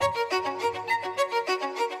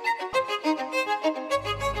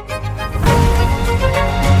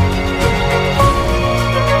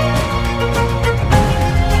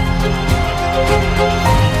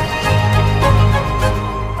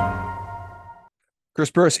Chris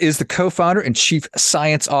Burres is the co-founder and chief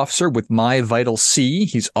science officer with My Vital C.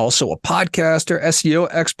 He's also a podcaster, SEO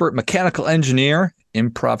expert, mechanical engineer,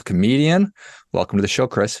 improv comedian. Welcome to the show,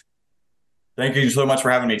 Chris. Thank you so much for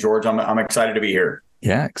having me, George. I'm excited to be here.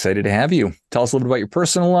 Yeah, excited to have you. Tell us a little bit about your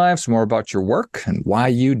personal life, some more about your work, and why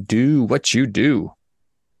you do what you do.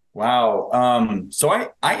 Wow. So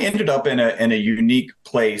I ended up in a unique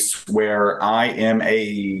place where I am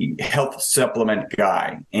a health supplement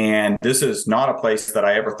guy, and this is not a place that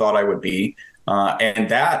I ever thought I would be. And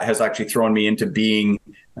that has actually thrown me into being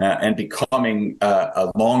and becoming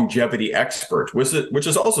a longevity expert, which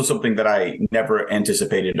is also something that I never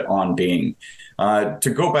anticipated on being.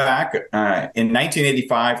 To go back, in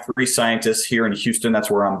 1985, three scientists here in Houston, that's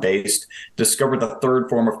where I'm based, discovered the third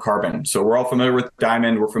form of carbon. So we're all familiar with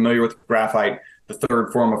diamond, we're familiar with graphite. The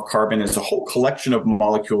third form of carbon is a whole collection of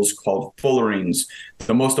molecules called fullerenes.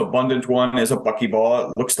 The most abundant one is a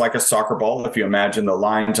buckyball. It looks like a soccer ball. If you imagine the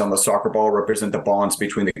lines on the soccer ball represent the bonds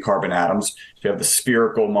between the carbon atoms. You have the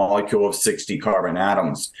spherical molecule of 60 carbon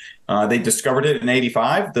atoms. They discovered it in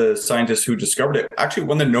 85. The scientists who discovered it actually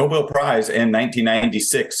won the Nobel Prize in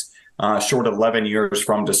 1996. Short 11 years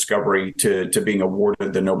from discovery to being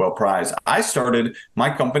awarded the Nobel Prize. I started my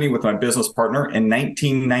company with my business partner in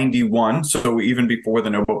 1991, so even before the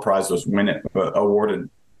Nobel Prize was awarded.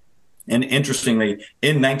 And interestingly,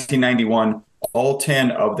 in 1991, all 10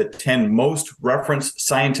 of the 10 most referenced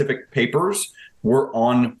scientific papers were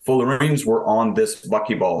on fullerenes, were on this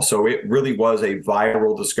buckyball. So it really was a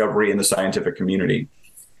viral discovery in the scientific community.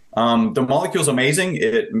 The molecule's amazing.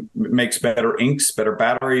 It makes better inks, better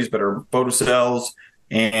batteries, better photocells,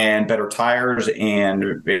 and better tires.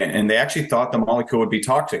 And they actually thought the molecule would be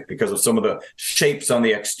toxic because of some of the shapes on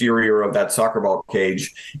the exterior of that soccer ball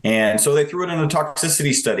cage. And so they threw it in a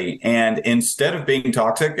toxicity study. And instead of being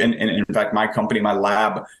toxic, and in fact, my company, my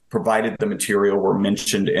lab provided the material were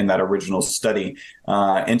mentioned in that original study.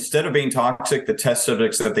 Instead of being toxic, the test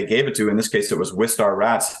subjects that they gave it to, in this case, it was Wistar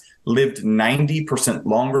rats, lived 90%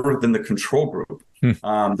 longer than the control group.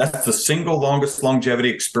 That's the single longest longevity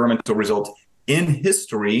experimental result in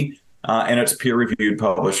history, and it's peer-reviewed,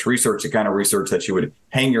 published research, the kind of research that you would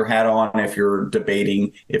hang your hat on if you're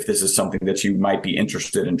debating if this is something that you might be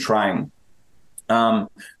interested in trying.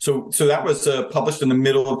 So that was published in the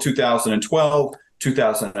middle of 2012.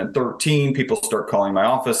 2013, people start calling my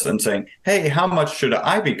office and saying, hey, how much should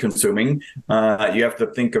I be consuming? You have to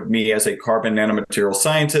think of me as a carbon nanomaterial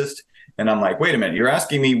scientist. And I'm like, wait a minute, you're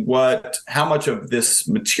asking me how much of this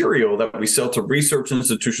material that we sell to research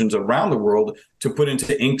institutions around the world to put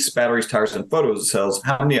into inks, batteries, tires, and photocells,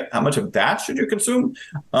 how much of that should you consume?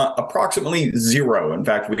 Approximately zero. In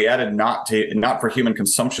fact, we added not for human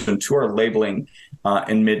consumption to our labeling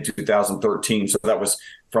in mid 2013. So that was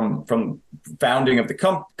from founding of the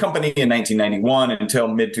company in 1991 until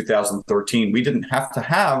mid 2013. We didn't have to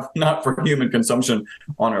have not for human consumption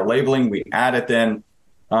on our labeling. We added then.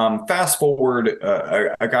 Fast forward,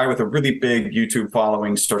 a guy with a really big YouTube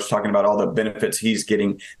following starts talking about all the benefits he's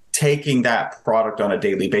getting, taking that product on a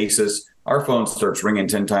daily basis. Our phone starts ringing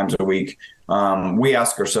 10 times a week. We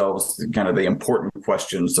ask ourselves kind of the important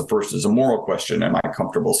questions. The first is a moral question. Am I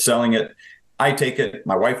comfortable selling it? I take it.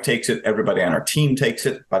 My wife takes it. Everybody on our team takes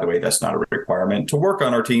it. By the way, that's not a requirement to work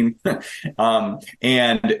on our team.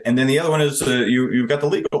 And then the other one is you've got the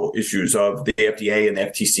legal issues of the FDA and the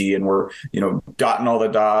FTC, and we're dotting all the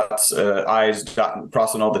dots, I's,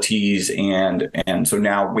 crossing all the T's, and so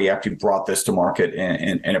now we actually brought this to market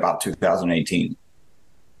in about 2018.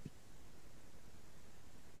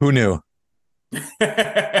 Who knew?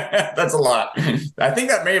 That's a lot. I think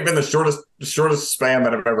that may have been the shortest span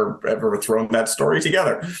that I've ever thrown that story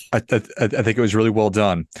together. I think it was really well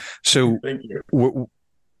done. So, thank you.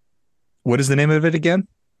 What is the name of it again?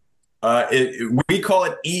 We call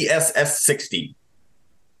it ESS 60.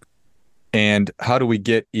 And how do we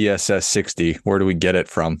get ESS 60? Where do we get it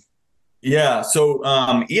from? Yeah, so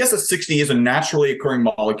ESS 60 is a naturally occurring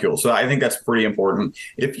molecule. So I think that's pretty important.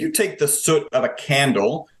 If you take the soot of a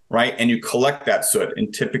candle, right, and you collect that soot,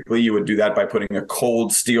 and typically you would do that by putting a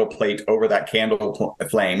cold steel plate over that candle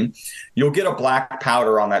flame, you'll get a black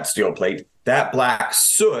powder on that steel plate. That black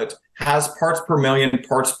soot has parts per million,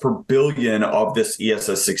 parts per billion of this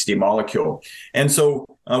ESS 60 molecule. And so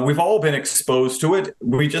we've all been exposed to it.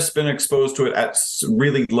 We've just been exposed to it at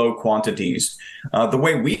really low quantities. The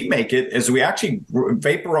way we make it is we actually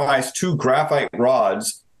vaporize 2 graphite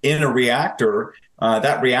rods in a reactor.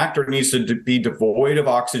 That reactor needs to be devoid of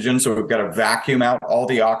oxygen. So we've got to vacuum out all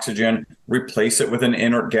the oxygen, replace it with an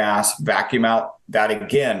inert gas, vacuum out that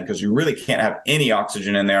again, because you really can't have any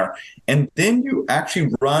oxygen in there. And then you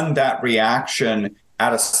actually run that reaction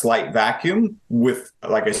at a slight vacuum with,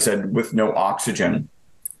 like I said, with no oxygen.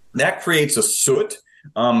 That creates a soot.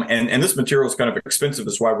 And this material is kind of expensive.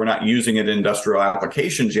 That's why we're not using it in industrial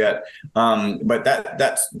applications yet. But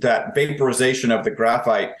that vaporization of the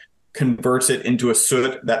graphite converts it into a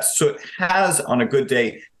soot. That soot has, on a good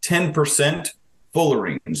day, 10%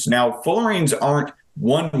 fullerenes. Now, fullerenes aren't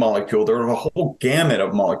one molecule. There are a whole gamut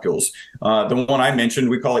of molecules. The one I mentioned,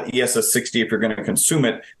 we call it ESS 60 if you're going to consume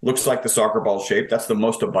it. Looks like the soccer ball shape. That's the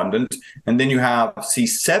most abundant. And then you have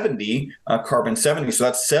C70, carbon 70. So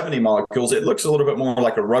that's 70 molecules. It looks a little bit more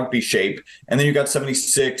like a rugby shape. And then you got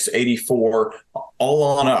 76, 84, all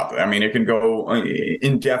on up. I mean, it can go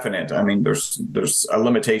indefinite. I mean, there's a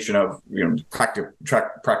limitation of,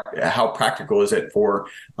 how practical is it for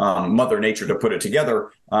Mother Nature to put it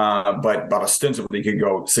together. But ostensibly could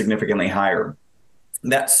go significantly higher.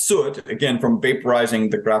 That soot, again, from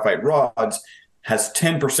vaporizing the graphite rods, has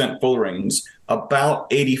 10% fullerenes. About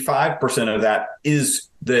 85% of that is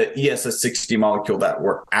the ESS 60 molecule that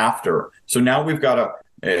we're after. So now we've got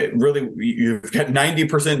you've got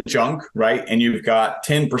 90% junk, right? And you've got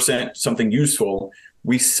 10% something useful.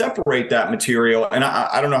 We separate that material, and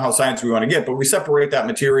I don't know how science we want to get, but we separate that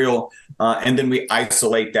material, and then we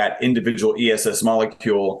isolate that individual ESS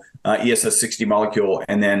molecule, ESS 60 molecule,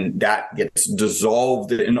 and then that gets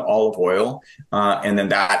dissolved in olive oil, and then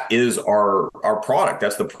that is our product.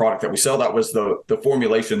 That's the product that we sell. That was the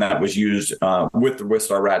formulation that was used with the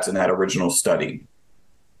Wistar rats in that original study.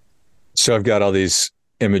 So I've got all these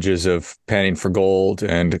images of panning for gold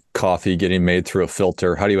and coffee getting made through a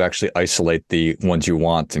filter. How do you actually isolate the ones you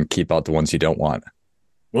want and keep out the ones you don't want?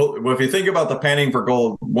 Well, if you think about the panning for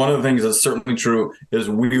gold, one of the things that's certainly true is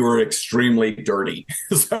we were extremely dirty.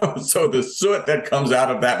 So the soot that comes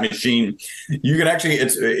out of that machine, you can actually,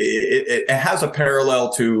 it has a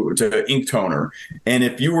parallel to ink toner. And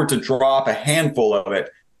if you were to drop a handful of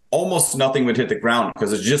it, almost nothing would hit the ground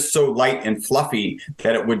because it's just so light and fluffy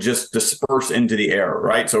that it would just disperse into the air,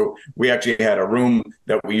 right? So we actually had a room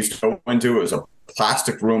that we used to go into. It was a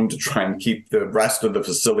plastic room to try and keep the rest of the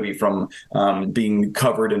facility from being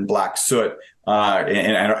covered in black soot.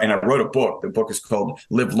 And I wrote a book. The book is called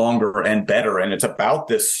Live Longer and Better. And it's about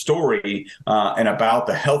this story and about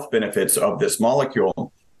the health benefits of this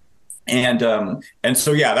molecule. And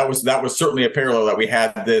so, yeah, that was certainly a parallel that we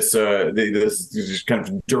had this kind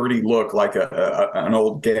of dirty look like an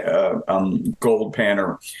old gold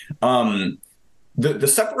panner. The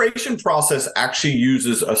separation process actually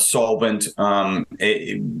uses a solvent.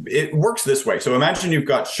 It works this way. So imagine you've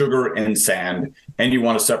got sugar and sand and you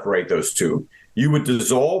want to separate those two. You would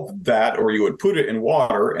dissolve that, or you would put it in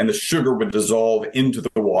water, and the sugar would dissolve into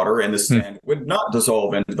the water, and the sand would not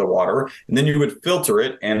dissolve into the water. And then you would filter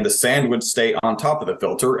it, and the sand would stay on top of the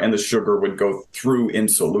filter, and the sugar would go through in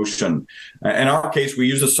solution. In our case, we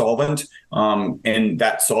use a solvent, and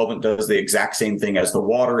that solvent does the exact same thing as the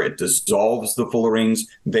water. It dissolves the fullerenes.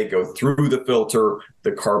 They go through the filter.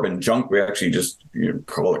 The carbon junk, we actually just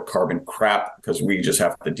call it carbon crap because we just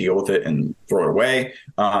have to deal with it and throw it away.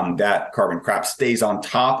 That carbon crap stays on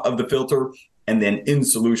top of the filter, and then in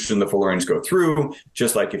solution, the fullerenes go through.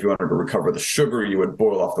 Just like if you wanted to recover the sugar, you would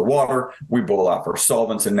boil off the water. We boil off our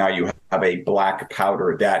solvents, and now you have a black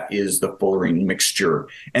powder that is the fullerene mixture.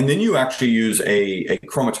 And then you actually use a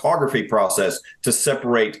chromatography process to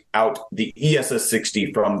separate out the ESS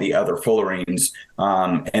 60 from the other fullerenes.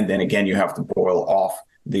 And then again, you have to boil off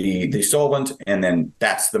the solvent, and then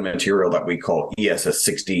that's the material that we call ESS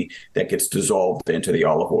 60 that gets dissolved into the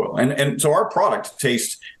olive oil. And so our product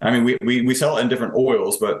tastes, I mean, we sell it in different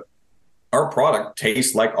oils, but our product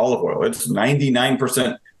tastes like olive oil. It's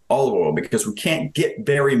 99% olive oil because we can't get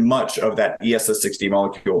very much of that ESS 60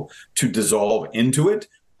 molecule to dissolve into it.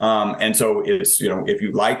 And so it's, if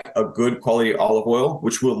you like a good quality olive oil,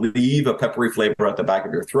 which will leave a peppery flavor at the back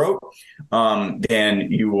of your throat,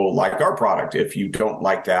 then you will like our product. If you don't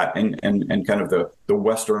like that and kind of the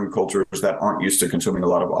Western cultures that aren't used to consuming a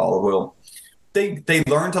lot of olive oil, they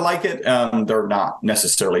learn to like it. They're not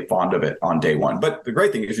necessarily fond of it on day one. But the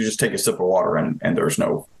great thing is you just take a sip of water and there's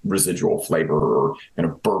no residual flavor or kind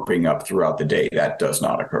of burping up throughout the day. That does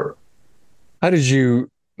not occur. How did you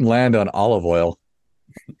land on olive oil?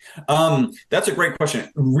 That's a great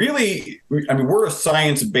question. Really, I mean, we're a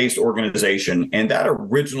science-based organization, and that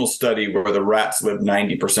original study where the rats lived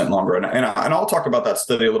 90% longer, and I'll talk about that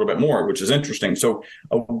study a little bit more, which is interesting. So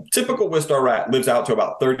a typical Wistar rat lives out to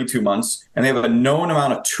about 32 months, and they have a known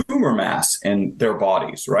amount of tumor mass in their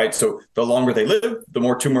bodies, right? So the longer they live, the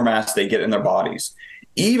more tumor mass they get in their bodies.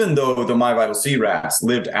 Even though the MyVital C rats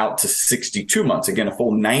lived out to 62 months, again, a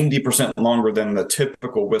full 90% longer than the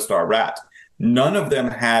typical Wistar rat, None of them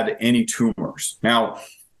had any tumors. Now,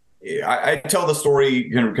 I tell the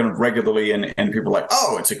story kind of regularly, and people are like,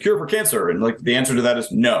 oh, it's a cure for cancer. And like the answer to that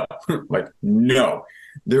is no. Like, no.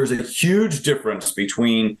 There's a huge difference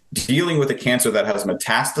between dealing with a cancer that has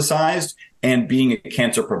metastasized and being a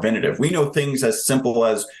cancer preventative. We know things as simple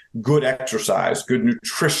as good exercise, good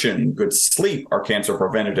nutrition, good sleep are cancer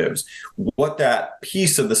preventatives. What that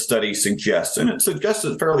piece of the study suggests, and it suggests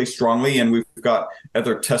it fairly strongly, and we've got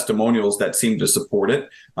other testimonials that seem to support it,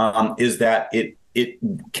 is that it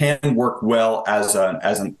can work well as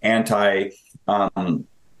an anti.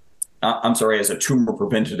 As a tumor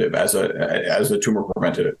preventative, as a tumor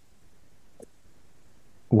preventative.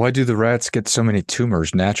 Why do the rats get so many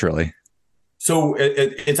tumors naturally? So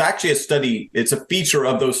it's actually a study. It's a feature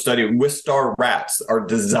of those studies. Wistar rats are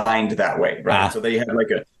designed that way, right? So they have like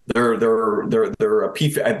they're a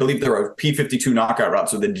I believe they're a P52 knockout rat.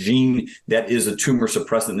 So the gene that is a tumor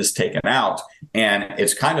suppressant is taken out, and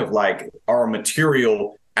it's kind of like our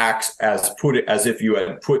material acts as if you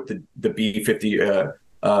had put the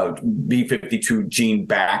B52 gene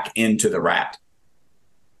back into the rat.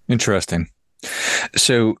 Interesting.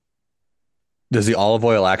 So does the olive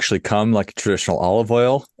oil actually come like a traditional olive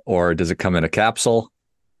oil, or does it come in a capsule?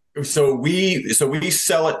 So we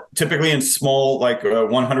sell it typically in small, like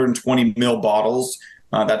 120 mil bottles.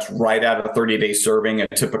 That's right out of a 30-day serving. A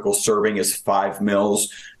typical serving is 5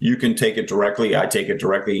 mils. You can take it directly. I take it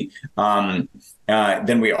directly.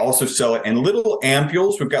 Then we also sell it in little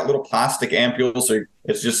ampules. We've got little plastic ampules. So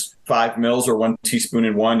it's just 5 mils or 1 teaspoon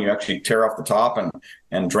in one. You actually tear off the top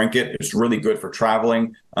and drink it. It's really good for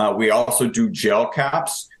traveling. We also do gel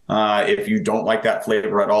caps. If you don't like that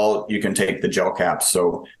flavor at all, you can take the gel caps.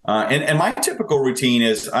 So, and my typical routine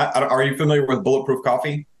is, are you familiar with Bulletproof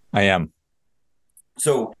Coffee? I am.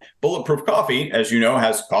 So Bulletproof Coffee, as you know,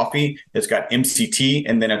 has coffee. It's got MCT,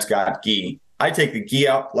 and then it's got ghee. I take the ghee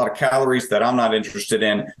out, a lot of calories that I'm not interested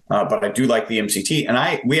in, but I do like the MCT.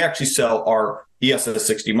 And we actually sell our ESS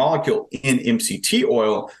 60 molecule in MCT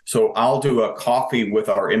oil. So I'll do a coffee with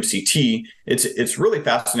our MCT. It's really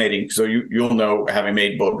fascinating. So you'll know, having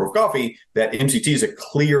made Bulletproof Coffee, that MCT is a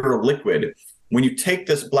clear liquid. When you take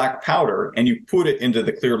this black powder and you put it into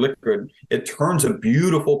the clear liquid, it turns a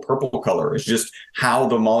beautiful purple color. It's just how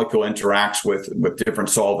the molecule interacts with different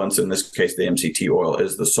solvents. In this case, the MCT oil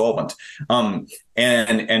is the solvent.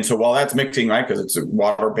 And so while that's mixing, right, because it's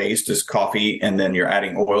water-based, is coffee, and then you're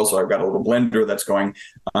adding oil. So I've got a little blender that's going,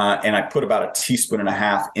 and I put about 1.5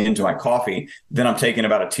 teaspoons into my coffee. Then I'm taking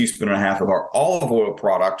about 1.5 teaspoons of our olive oil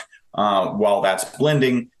product while that's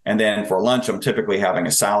blending. And then for lunch, I'm typically having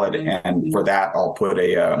a salad, and for that, I'll put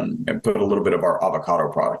a little bit of our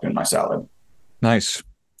avocado product in my salad. Nice.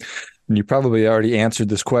 And you probably already answered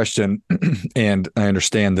this question, and I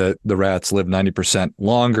understand that the rats live 90%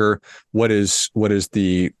 longer. What is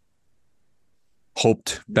the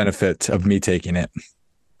hoped benefit of me taking it?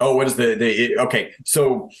 Oh, what is okay.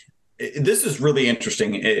 So this is really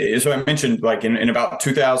interesting. So I mentioned, like in about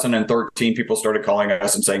 2013, people started calling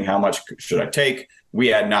us and saying, how much should I take? We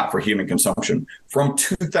had not for human consumption. From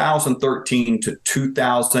 2013 to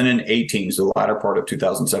 2018, so the latter part of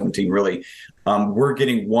 2017, really, we're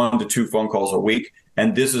getting 1 to 2 phone calls a week.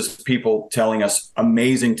 And this is people telling us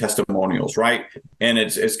amazing testimonials, right? And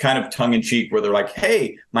it's kind of tongue in cheek where they're like,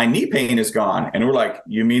 hey, my knee pain is gone. And we're like,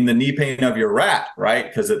 you mean the knee pain of your rat, right?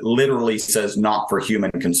 Because it literally says not for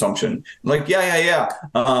human consumption. Like, yeah.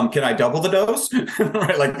 Can I double the dose?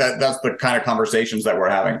 Right? Like that's the kind of conversations that we're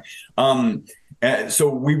having. So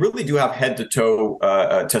we really do have head to toe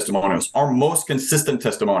testimonials. Our most consistent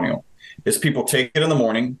testimonial is people take it in the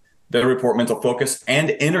morning, they report mental focus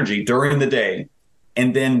and energy during the day,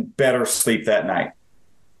 and then better sleep that night.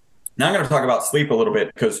 Now I'm going to talk about sleep a little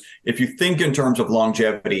bit, because if you think in terms of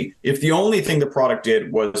longevity, if the only thing the product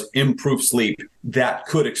did was improve sleep, that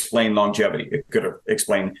could explain longevity. It could have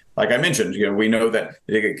explained, like I mentioned, we know that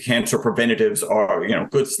cancer preventatives are,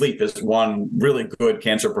 good sleep is one really good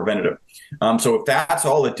cancer preventative. So if that's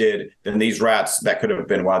all it did, then these rats, that could have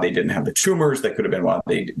been why they didn't have the tumors. That could have been why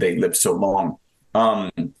they lived so long.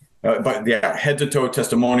 But yeah, head to toe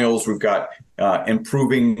testimonials. We've got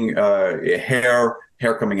improving hair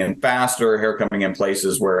coming in faster, hair coming in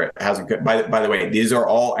places where it hasn't. By the way, these are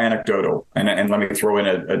all anecdotal. And let me throw in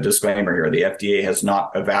a disclaimer here. The FDA has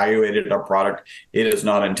not evaluated our product. It is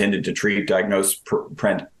not intended to treat, diagnose,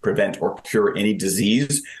 prevent, or cure any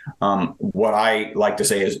disease. What I like to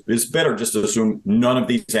say is it's better just to assume none of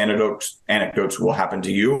these anecdotes will happen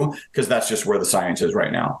to you, because that's just where the science is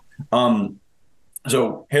right now.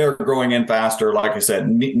 So hair growing in faster, like I said,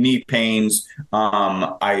 knee pains.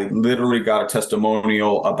 I literally got a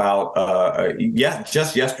testimonial about,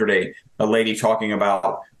 just yesterday, a lady talking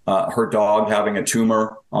about her dog having a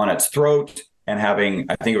tumor on its throat and having,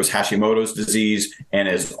 I think it was Hashimoto's disease, and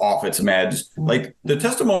is off its meds. Like, the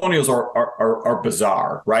testimonials are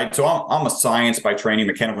bizarre, right? So I'm a science by training,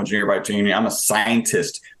 mechanical engineer by training. I'm a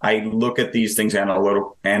scientist. I look at these things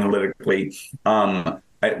analytically.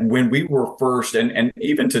 When we were first, and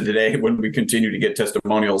even to today, when we continue to get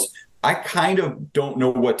testimonials, I kind of don't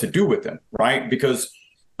know what to do with them, right? Because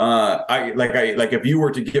if you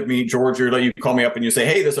were to give me, George, or you call me up and you say,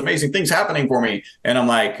 "Hey, this amazing thing's happening for me," and I'm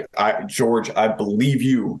like, George, I believe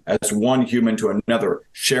you as one human to another,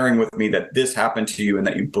 sharing with me that this happened to you and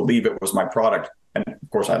that you believe it was my product, and of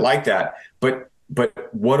course, I like that, but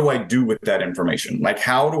what do I do with that information? Like,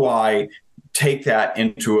 how do I take that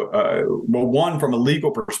into one, from a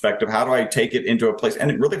legal perspective, how do I take it into a place,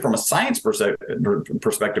 and really from a science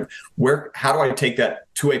perspective, how do I take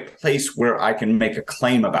that to a place where I can make a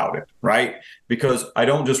claim about it, right? Because I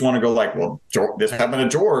don't just want to go like, well, this happened to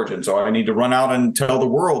George, and so I need to run out and tell the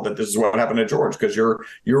world that this is what happened to George, because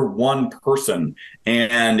you're one person,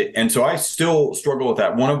 and so I still struggle with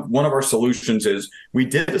that. One of our solutions is we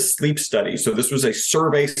did a sleep study. So this was a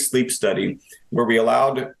survey sleep study where we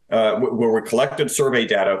collected survey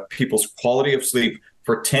data of people's quality of sleep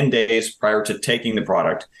for 10 days prior to taking the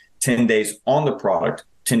product, 10 days on the product,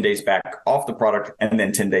 10 days back off the product, and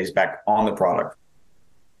then 10 days back on the product.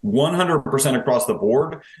 100% across the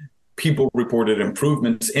board, people reported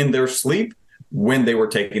improvements in their sleep when they were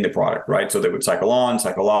taking the product, right? So they would cycle on,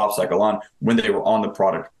 cycle off, cycle on. When they were on the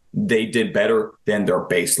product, they did better than their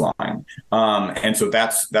baseline. And so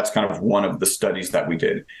that's kind of one of the studies that we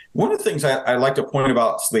did. One of the things I like to point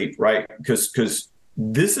about sleep, right? Because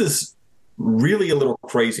this is really a little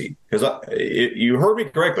crazy, because you heard me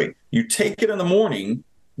correctly. You take it in the morning,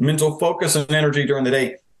 mental focus and energy during the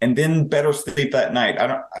day, and then better sleep that night.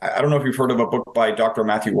 I don't know if you've heard of a book by Dr.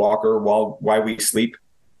 Matthew Walker, Why We Sleep.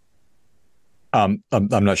 I'm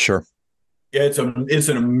not sure. Yeah, it's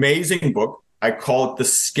an amazing book. I call it the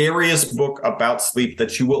scariest book about sleep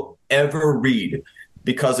that you will ever read,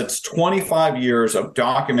 because it's 25 years of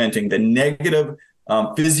documenting the negative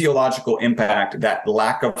physiological impact that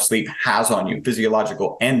lack of sleep has on you,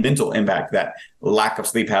 physiological and mental impact that lack of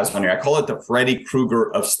sleep has on you. I call it the Freddy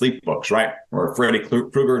Krueger of sleep books, right? Or Freddy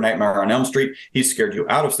Krueger, Nightmare on Elm Street. He scared you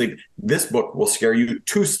out of sleep. This book will scare you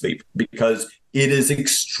to sleep, because it is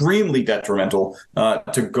extremely detrimental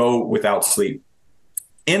to go without sleep.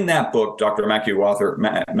 In that book, Dr. Matthew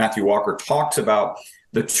Walker talks about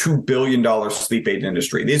the $2 billion sleep aid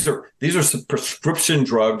industry. These are some prescription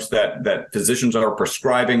drugs that physicians are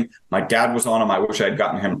prescribing. My dad was on them. I wish I had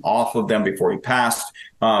gotten him off of them before he passed.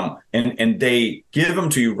 And they give them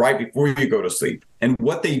to you right before you go to sleep. And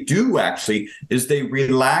what they do actually is they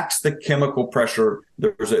relax the chemical pressure.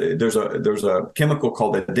 There's a chemical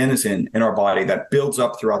called adenosine in our body that builds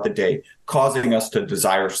up throughout the day, causing us to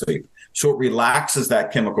desire sleep. So it relaxes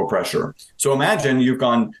that chemical pressure. So imagine you've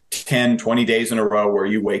gone 10, 20 days in a row where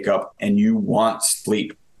you wake up and you want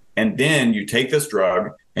sleep. And then you take this drug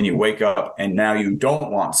and you wake up and now you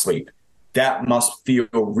don't want sleep. That must feel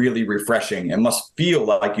really refreshing. It must feel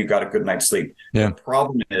like you got a good night's sleep. Yeah. The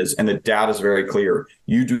problem is, and the data is very clear,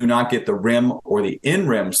 you do not get the REM or the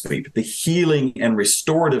in-REM sleep, the healing and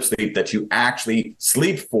restorative sleep that you actually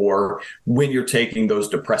sleep for when you're taking those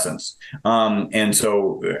depressants. And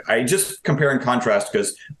so I just compare and contrast,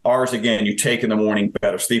 because ours, again, you take in the morning,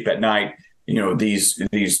 better sleep at night. You know, these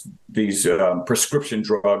prescription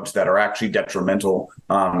drugs that are actually detrimental,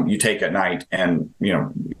 you take at night, and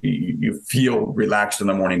you feel relaxed in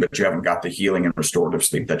the morning, but you haven't got the healing and restorative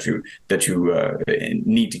sleep that you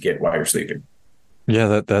need to get while you're sleeping.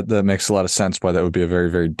 Yeah, that makes a lot of sense. Why that would be a very,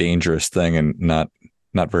 very dangerous thing and not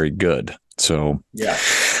very good. So yeah,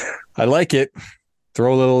 I like it.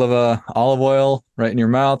 Throw a little of olive oil right in your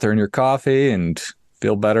mouth or in your coffee and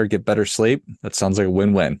feel better, get better sleep. That sounds like a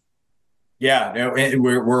win-win. Yeah,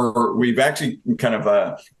 we've actually kind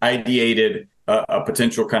of ideated a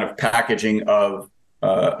potential kind of packaging of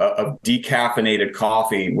decaffeinated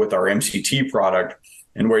coffee with our MCT product,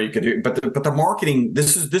 and where you could do, but the marketing.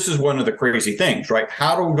 This is one of the crazy things, right?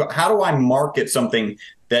 How do I market something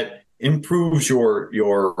that improves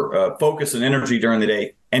your focus and energy during the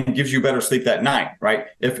day and gives you better sleep that night, right?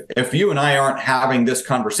 If you and I aren't having this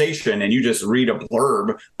conversation and you just read a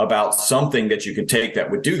blurb about something that you could take that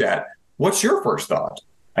would do that, what's your first thought?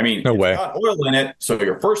 I mean, No it's way. got oil in it, so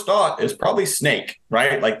your first thought is probably snake,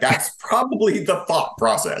 right? Like that's probably the thought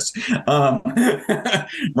process, um,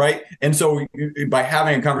 right? And so by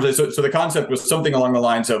having a conversation, so the concept was something along the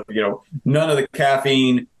lines of, none of the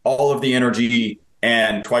caffeine, all of the energy,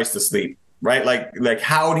 and twice the sleep, right? Like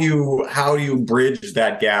how do you bridge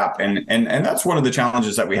that gap? And that's one of the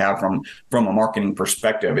challenges that we have from a marketing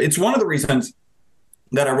perspective. It's one of the reasons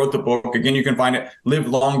that I wrote the book. Again, you can find it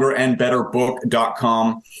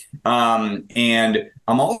livelongerandbetterbook.com. And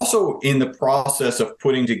I'm also in the process of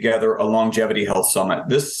putting together a longevity health summit.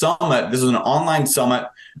 This is an online summit.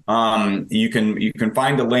 You can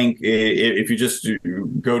find a link if you just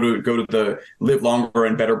go to the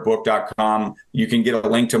livelongerandbetterbook.com. You can get a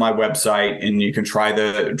link to my website, and you can try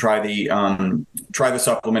the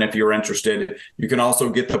supplement if you're interested. You can also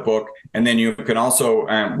get the book, and then you can also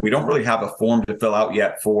we don't really have a form to fill out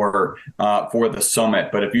yet for the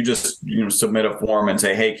summit, but if you just submit a form and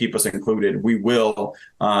say, hey, keep us included, we will.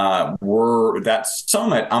 That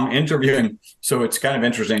summit I'm interviewing, so it's kind of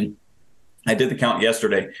interesting. I did the count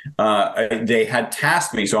yesterday. They had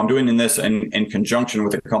tasked me, so I'm doing this in conjunction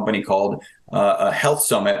with a company called a Health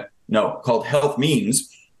Summit, called Health Means,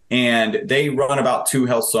 and they run about 2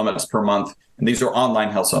 health summits per month, and these are online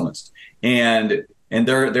health summits. And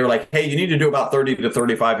they're like, hey, you need to do about 30 to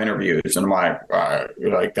 35 interviews, and I'm like,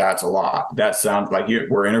 that's a lot. That sounds like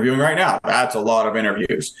we're interviewing right now. That's a lot of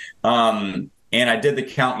interviews. And I did the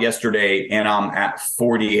count yesterday, and I'm at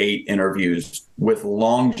 48 interviews with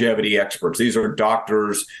longevity experts. These are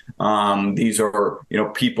doctors. These are,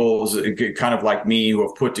 people kind of like me who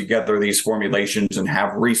have put together these formulations and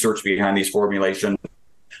have research behind these formulations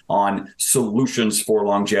on solutions for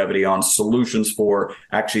longevity, on solutions for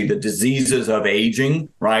actually the diseases of aging,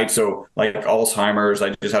 right? So like Alzheimer's,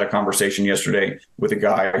 I just had a conversation yesterday with a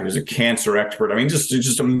guy who's a cancer expert. I mean,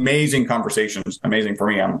 just amazing conversations. Amazing for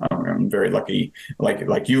me. I'm very lucky.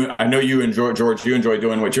 Like you, I know you enjoy, George, you enjoy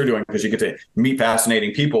doing what you're doing because you get to meet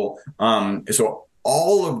fascinating people. So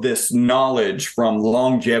all of this knowledge from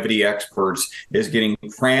longevity experts is getting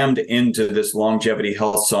crammed into this longevity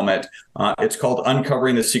health summit. It's called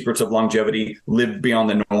Uncovering the Secrets of Longevity, Live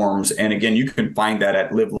Beyond the Norms. And again, you can find that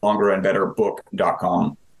at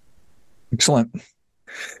livelongerandbetterbook.com. Excellent. Well,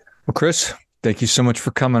 Chris, thank you so much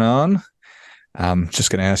for coming on. I'm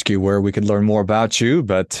just going to ask you where we could learn more about you,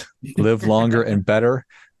 but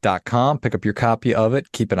livelongerandbetter.com. Pick up your copy of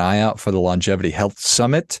it. Keep an eye out for the Longevity Health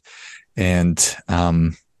Summit. And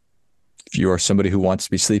if you are somebody who wants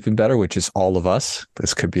to be sleeping better, which is all of us,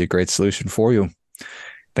 this could be a great solution for you.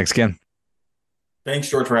 Thanks again. Thanks,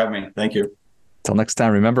 George, for having me. Thank you. Till next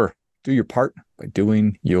time, remember, do your part by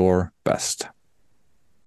doing your best.